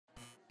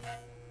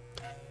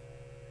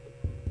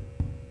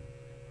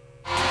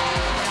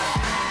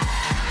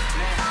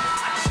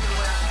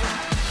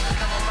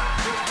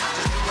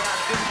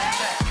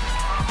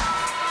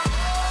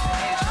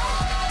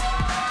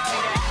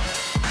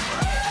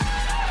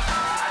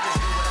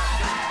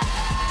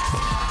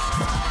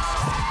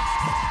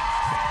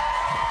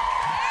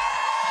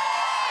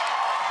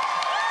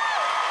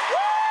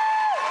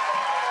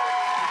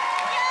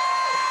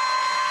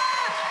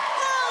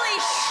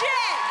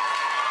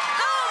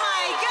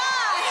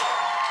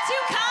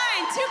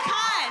too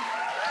kind.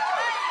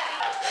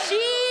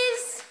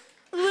 Jeez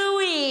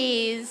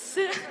Louise.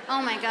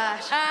 Oh my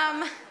gosh.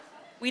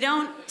 We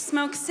don't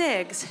smoke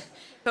cigs,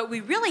 but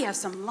we really have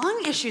some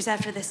lung issues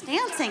after this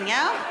dancing,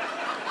 yo.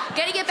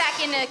 Gotta get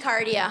back into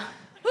cardio,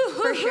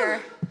 for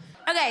sure.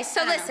 Okay,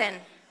 so listen.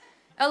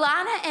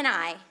 Ilana and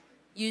I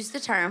use the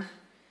term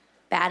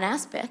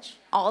badass bitch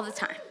all the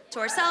time. To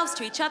ourselves,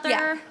 to each other.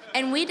 Yeah,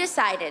 and we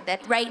decided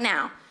that right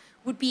now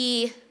would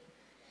be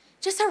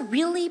just a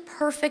really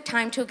perfect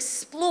time to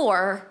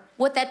explore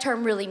what that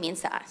term really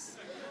means to us.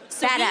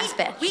 So badass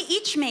bitch. We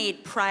each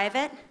made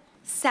private,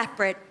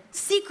 separate,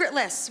 secret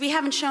lists we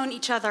haven't shown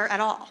each other at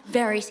all.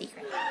 Very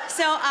secret.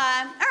 So, all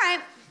right,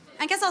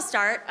 I guess I'll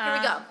start. Here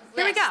we go.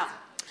 Here we go.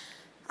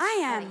 I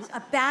am a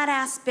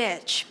badass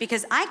bitch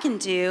because I can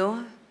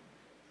do,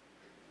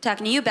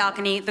 talking to you,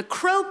 balcony, the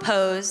crow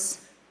pose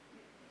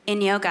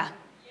in yoga.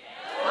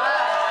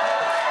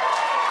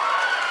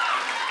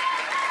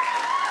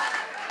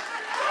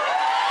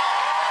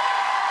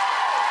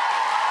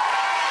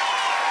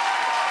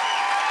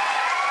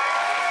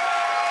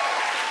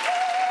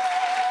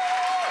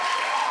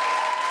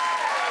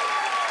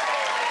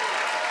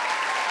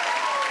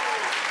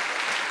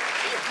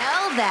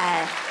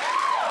 That.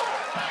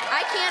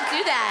 I can't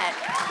do that.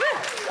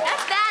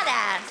 That's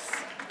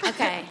badass.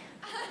 Okay.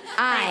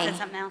 I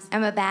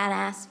am a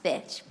badass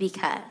bitch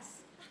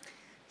because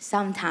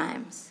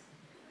sometimes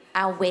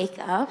I'll wake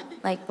up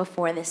like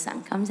before the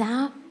sun comes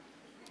out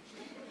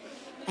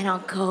and I'll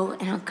go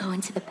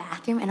into the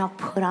bathroom and I'll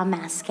put on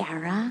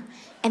mascara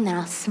and then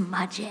I'll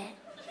smudge it.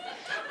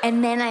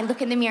 And then I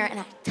look in the mirror and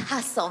I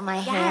tussle my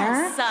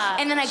hair.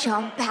 And then I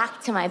go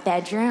back to my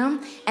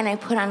bedroom and I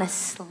put on a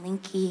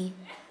slinky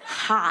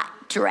hot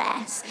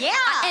dress. Yeah.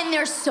 And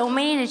there's so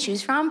many to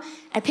choose from.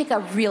 I pick a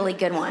really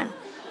good one.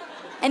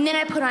 And then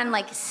I put on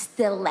like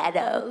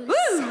stilettos.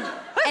 Woo.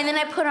 And then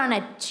I put on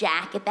a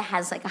jacket that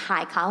has like a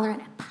high collar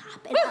and I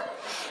pop it up.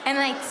 And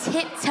then I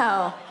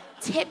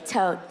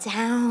tiptoe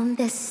down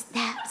the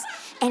steps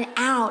and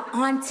out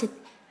onto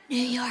New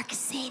York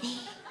City.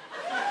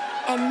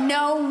 And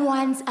no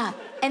one's up.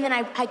 And then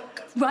I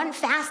run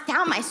fast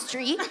down the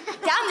street,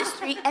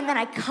 and then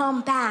I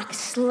come back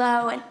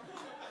slow and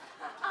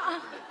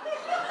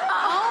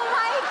oh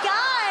my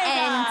God!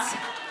 And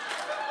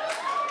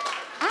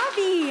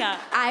Abby,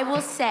 I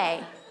will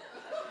say,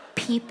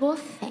 people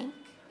think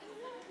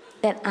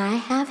that I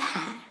have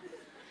had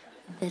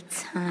the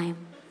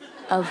time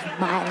of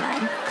my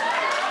life.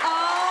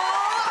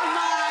 Oh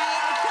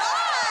my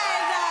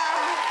God!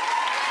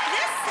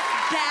 This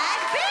bad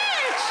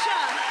bitch!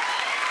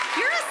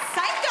 You're a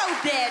psycho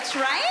bitch,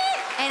 right?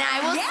 And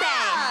I will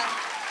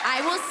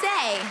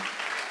say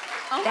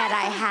that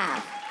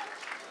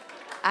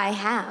I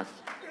have.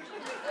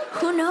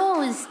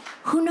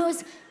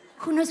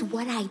 Who knows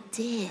what I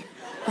did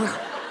or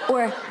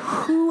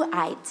who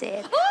I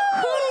did. Ooh.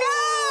 Who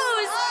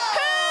knows?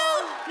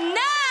 Who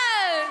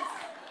knows?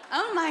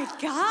 Oh my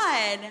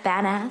God.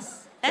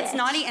 Badass. That's bitch.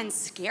 naughty and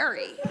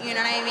scary. You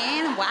know what I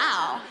mean?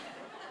 Wow.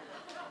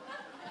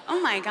 Oh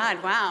my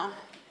God, wow.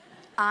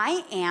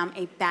 I am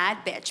a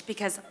bad bitch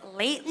because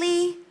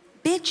lately,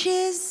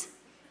 bitches,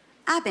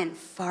 I've been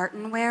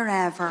farting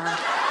wherever.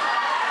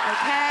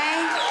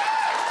 Okay?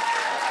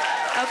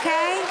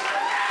 Okay?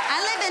 I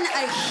live in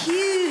a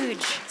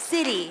huge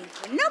city.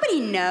 Nobody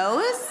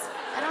knows.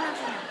 I don't have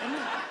to.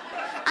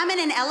 I'm in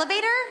an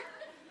elevator.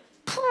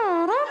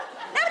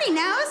 Nobody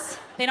knows.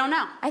 They don't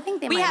know. I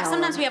think they might know.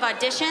 Sometimes we have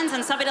auditions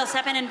and somebody will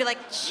step in and be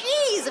like,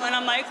 "Jeez," and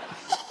I'm like,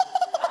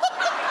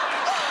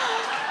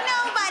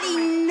 nobody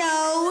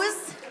knows.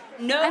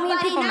 Nobody I mean,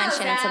 people knows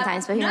mention it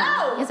sometimes, but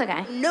it's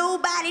okay.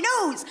 Nobody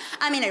knows.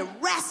 I'm in a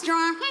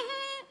restaurant.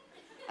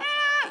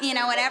 You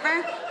know,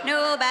 whatever.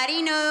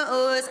 Nobody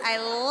knows. I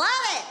love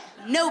it.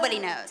 Nobody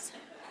knows.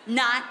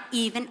 Not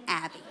even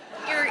Abby.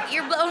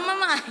 You're blowing my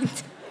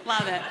mind.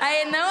 Love it. I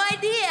had no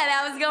idea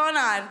that was going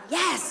on.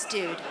 Yes,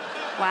 dude.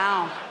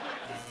 Wow.